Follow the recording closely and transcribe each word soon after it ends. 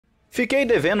Fiquei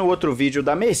devendo outro vídeo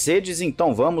da Mercedes,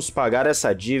 então vamos pagar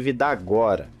essa dívida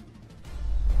agora.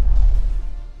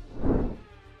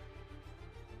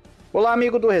 Olá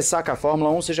amigo do Ressaca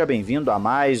Fórmula 1, seja bem-vindo a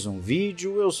mais um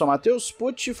vídeo. Eu sou Matheus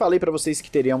Pucci, falei para vocês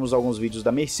que teríamos alguns vídeos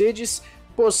da Mercedes,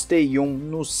 postei um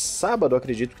no sábado,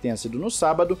 acredito que tenha sido no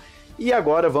sábado, e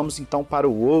agora vamos então para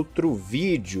o outro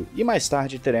vídeo. E mais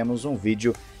tarde teremos um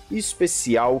vídeo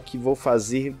especial que vou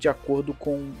fazer de acordo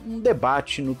com um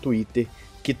debate no Twitter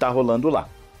que tá rolando lá.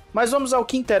 Mas vamos ao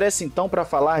que interessa então para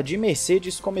falar de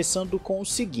Mercedes, começando com o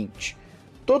seguinte.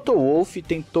 Toto Wolff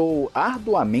tentou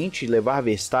arduamente levar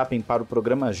Verstappen para o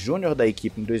programa júnior da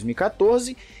equipe em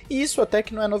 2014, e isso até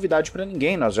que não é novidade para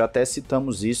ninguém, nós já até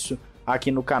citamos isso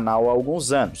aqui no canal há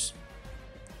alguns anos.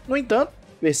 No entanto,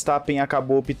 Verstappen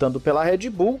acabou optando pela Red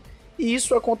Bull, e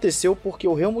isso aconteceu porque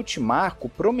o Helmut Marko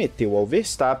prometeu ao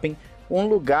Verstappen um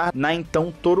lugar na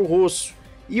então Toro Rosso,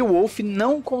 e o Wolff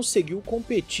não conseguiu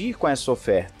competir com essa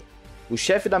oferta. O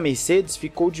chefe da Mercedes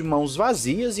ficou de mãos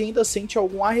vazias e ainda sente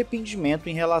algum arrependimento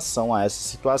em relação a essa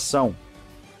situação.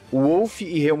 O Wolff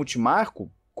e Helmut Marko,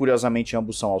 curiosamente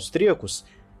ambos são austríacos,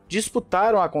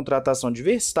 disputaram a contratação de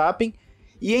Verstappen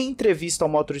e em entrevista ao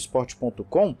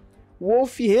motorsport.com, o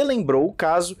Wolff relembrou o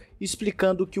caso,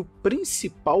 explicando que o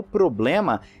principal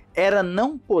problema era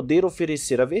não poder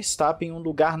oferecer a Verstappen um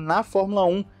lugar na Fórmula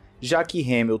 1, já que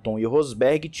Hamilton e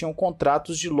Rosberg tinham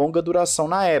contratos de longa duração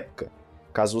na época.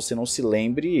 Caso você não se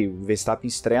lembre, o Verstappen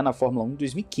estreia na Fórmula 1 em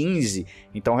 2015,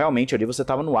 então realmente ali você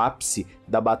estava no ápice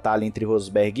da batalha entre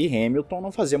Rosberg e Hamilton,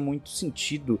 não fazia muito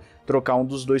sentido trocar um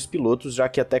dos dois pilotos, já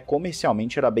que até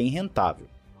comercialmente era bem rentável.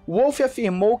 O Wolff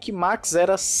afirmou que Max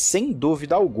era, sem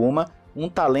dúvida alguma, um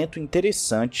talento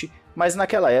interessante, mas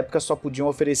naquela época só podiam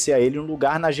oferecer a ele um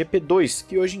lugar na GP2,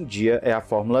 que hoje em dia é a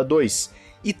Fórmula 2,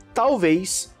 e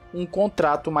talvez um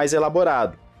contrato mais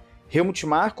elaborado. Helmut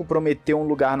Marko prometeu um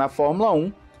lugar na Fórmula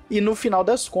 1 e no final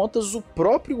das contas o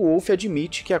próprio Wolff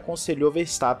admite que aconselhou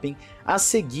Verstappen a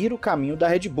seguir o caminho da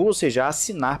Red Bull, ou seja, a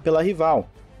assinar pela rival.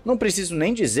 Não preciso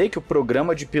nem dizer que o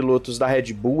programa de pilotos da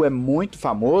Red Bull é muito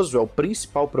famoso, é o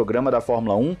principal programa da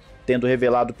Fórmula 1, tendo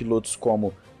revelado pilotos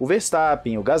como o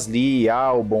Verstappen, o Gasly,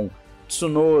 Albon,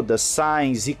 Tsunoda,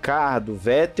 Sainz, Ricciardo,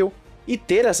 Vettel, e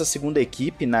ter essa segunda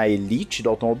equipe na elite do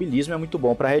automobilismo é muito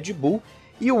bom para a Red Bull,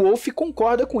 e o Wolff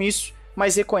concorda com isso,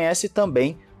 mas reconhece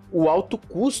também o alto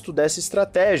custo dessa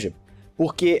estratégia,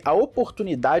 porque a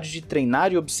oportunidade de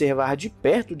treinar e observar de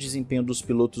perto o desempenho dos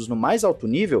pilotos no mais alto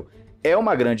nível é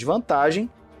uma grande vantagem,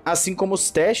 assim como os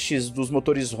testes dos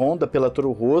motores Honda pela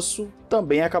Toro Rosso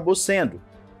também acabou sendo.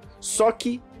 Só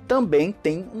que também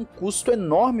tem um custo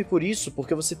enorme por isso,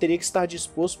 porque você teria que estar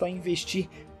disposto a investir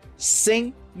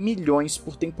 100 milhões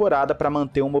por temporada para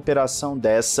manter uma operação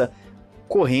dessa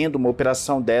correndo, uma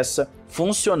operação dessa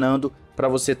funcionando, para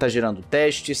você estar gerando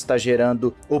testes, estar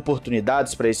gerando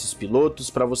oportunidades para esses pilotos,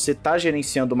 para você estar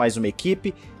gerenciando mais uma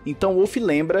equipe. Então o Wolff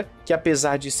lembra que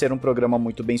apesar de ser um programa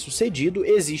muito bem sucedido,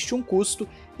 existe um custo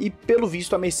e pelo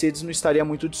visto a Mercedes não estaria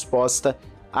muito disposta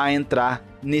a entrar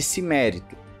nesse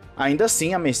mérito. Ainda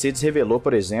assim, a Mercedes revelou,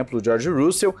 por exemplo, o George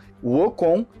Russell, o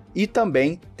Ocon e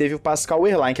também teve o Pascal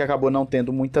Wehrlein, que acabou não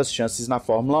tendo muitas chances na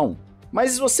Fórmula 1.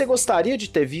 Mas você gostaria de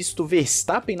ter visto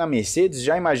Verstappen na Mercedes?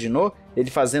 Já imaginou ele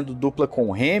fazendo dupla com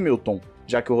o Hamilton,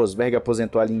 já que o Rosberg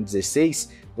aposentou ali em 16?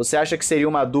 Você acha que seria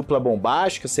uma dupla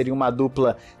bombástica? Seria uma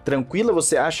dupla tranquila?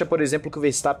 Você acha, por exemplo, que o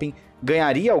Verstappen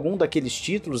ganharia algum daqueles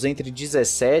títulos entre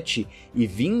 17 e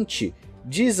 20?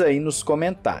 Diz aí nos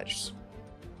comentários.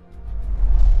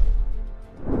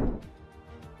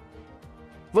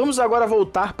 Vamos agora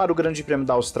voltar para o Grande Prêmio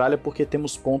da Austrália, porque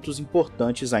temos pontos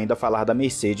importantes ainda a falar da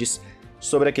Mercedes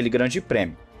sobre aquele Grande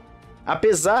Prêmio.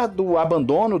 Apesar do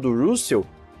abandono do Russell,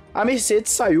 a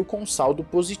Mercedes saiu com um saldo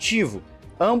positivo.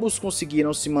 Ambos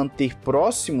conseguiram se manter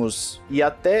próximos e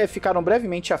até ficaram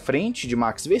brevemente à frente de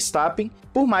Max Verstappen,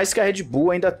 por mais que a Red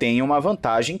Bull ainda tenha uma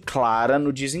vantagem clara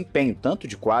no desempenho, tanto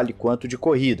de quali quanto de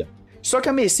corrida. Só que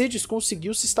a Mercedes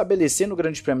conseguiu se estabelecer no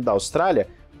Grande Prêmio da Austrália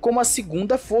como a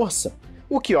segunda força,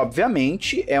 o que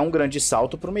obviamente é um grande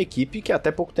salto para uma equipe que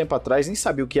até pouco tempo atrás nem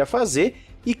sabia o que ia fazer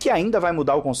e que ainda vai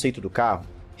mudar o conceito do carro.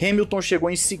 Hamilton chegou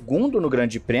em segundo no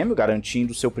Grande Prêmio,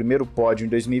 garantindo seu primeiro pódio em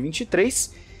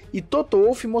 2023, e Toto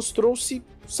Wolff mostrou-se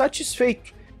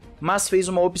satisfeito, mas fez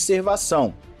uma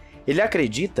observação. Ele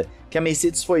acredita que a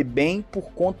Mercedes foi bem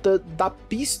por conta da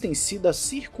pista em si, da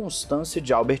circunstância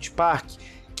de Albert Park,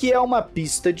 que é uma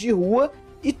pista de rua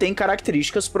e tem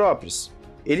características próprias.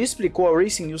 Ele explicou ao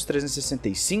Racing News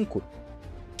 365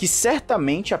 que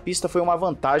certamente a pista foi uma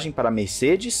vantagem para a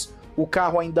Mercedes, o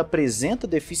carro ainda apresenta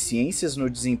deficiências no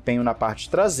desempenho na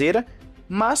parte traseira,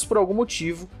 mas por algum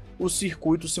motivo o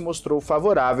circuito se mostrou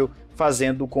favorável,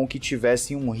 fazendo com que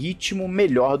tivessem um ritmo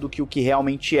melhor do que o que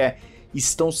realmente é.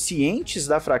 Estão cientes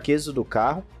da fraqueza do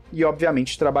carro e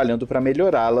obviamente trabalhando para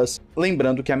melhorá-las,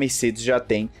 lembrando que a Mercedes já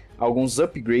tem alguns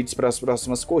upgrades para as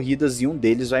próximas corridas e um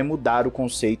deles vai mudar o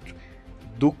conceito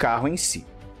do carro em si.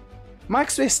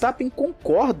 Max Verstappen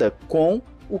concorda com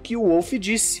o que o Wolff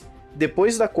disse.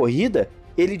 Depois da corrida,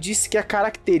 ele disse que a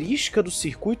característica do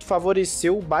circuito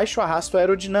favoreceu o baixo arrasto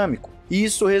aerodinâmico, e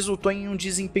isso resultou em um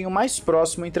desempenho mais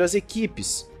próximo entre as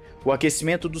equipes. O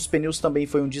aquecimento dos pneus também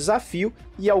foi um desafio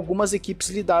e algumas equipes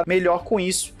lidaram melhor com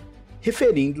isso,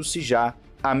 referindo-se já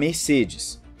à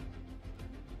Mercedes.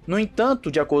 No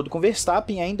entanto, de acordo com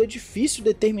Verstappen, ainda é difícil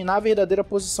determinar a verdadeira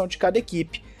posição de cada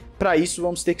equipe. Para isso,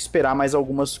 vamos ter que esperar mais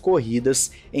algumas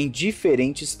corridas em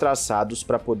diferentes traçados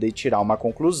para poder tirar uma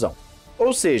conclusão.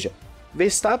 Ou seja,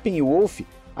 Verstappen e Wolff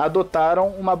adotaram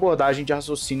uma abordagem de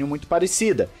raciocínio muito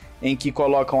parecida, em que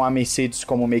colocam a Mercedes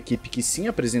como uma equipe que sim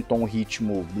apresentou um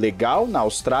ritmo legal na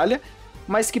Austrália,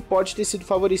 mas que pode ter sido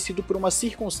favorecido por uma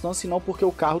circunstância e não porque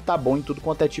o carro tá bom em tudo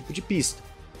quanto é tipo de pista.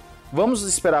 Vamos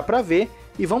esperar para ver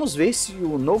e vamos ver se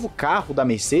o novo carro da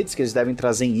Mercedes, que eles devem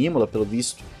trazer em Imola, pelo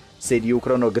visto, seria o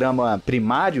cronograma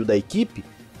primário da equipe,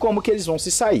 como que eles vão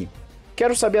se sair.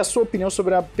 Quero saber a sua opinião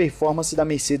sobre a performance da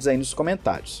Mercedes aí nos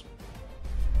comentários.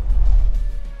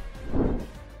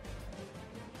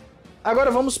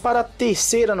 Agora vamos para a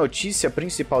terceira notícia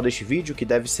principal deste vídeo, que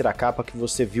deve ser a capa que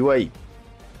você viu aí.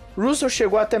 Russell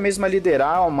chegou até mesmo a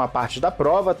liderar uma parte da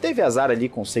prova, teve azar ali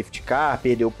com o safety car,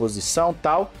 perdeu posição e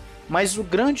tal, mas o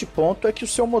grande ponto é que o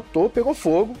seu motor pegou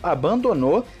fogo,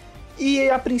 abandonou, e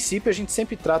a princípio a gente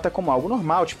sempre trata como algo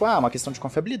normal, tipo, uma questão de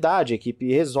confiabilidade, a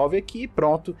equipe resolve aqui e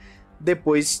pronto,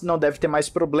 depois não deve ter mais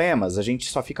problemas, a gente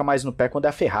só fica mais no pé quando é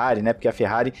a Ferrari, né, porque a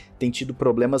Ferrari tem tido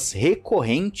problemas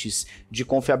recorrentes de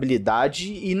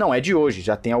confiabilidade e não é de hoje,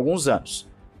 já tem alguns anos.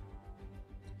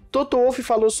 Toto Wolff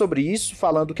falou sobre isso,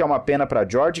 falando que é uma pena para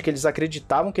George, que eles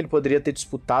acreditavam que ele poderia ter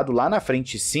disputado lá na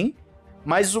frente sim,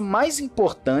 mas o mais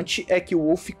importante é que o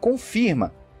Wolff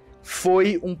confirma,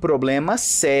 foi um problema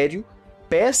sério,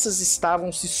 peças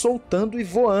estavam se soltando e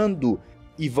voando,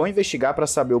 e vão investigar para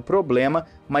saber o problema,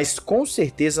 mas com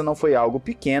certeza não foi algo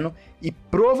pequeno e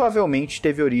provavelmente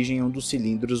teve origem em um dos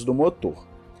cilindros do motor.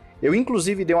 Eu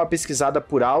inclusive dei uma pesquisada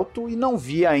por alto e não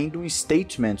vi ainda um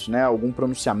statement, né, algum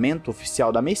pronunciamento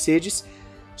oficial da Mercedes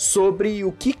sobre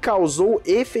o que causou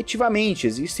efetivamente.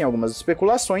 Existem algumas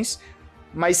especulações,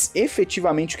 mas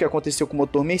efetivamente o que aconteceu com o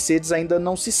motor Mercedes ainda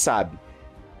não se sabe.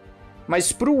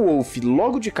 Mas para o Wolff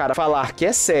logo de cara falar que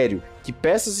é sério, que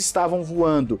peças estavam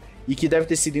voando e que deve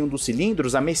ter sido em um dos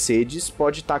cilindros, a Mercedes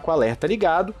pode estar com o alerta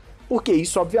ligado, porque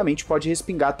isso obviamente pode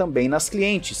respingar também nas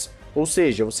clientes. Ou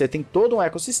seja, você tem todo um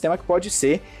ecossistema que pode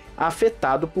ser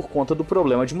afetado por conta do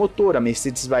problema de motor. A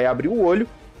Mercedes vai abrir o olho,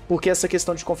 porque essa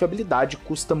questão de confiabilidade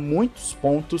custa muitos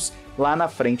pontos lá na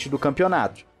frente do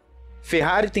campeonato.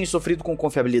 Ferrari tem sofrido com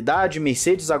confiabilidade,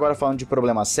 Mercedes agora falando de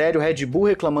problema sério, Red Bull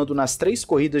reclamando nas 3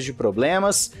 corridas de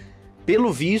problemas.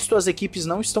 Pelo visto, as equipes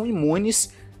não estão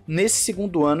imunes nesse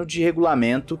segundo ano de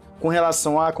regulamento com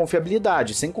relação à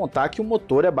confiabilidade, sem contar que o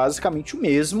motor é basicamente o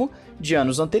mesmo de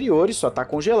anos anteriores, só está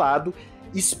congelado,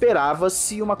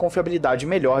 esperava-se uma confiabilidade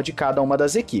melhor de cada uma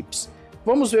das equipes.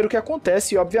 Vamos ver o que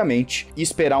acontece e, obviamente,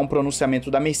 esperar um pronunciamento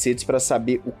da Mercedes para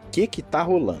saber o que está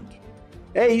rolando.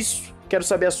 É isso. Quero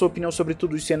saber a sua opinião sobre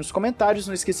tudo isso aí nos comentários.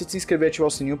 Não esqueça de se inscrever e ativar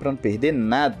o sininho para não perder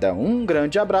nada. Um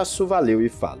grande abraço, valeu e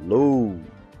falou!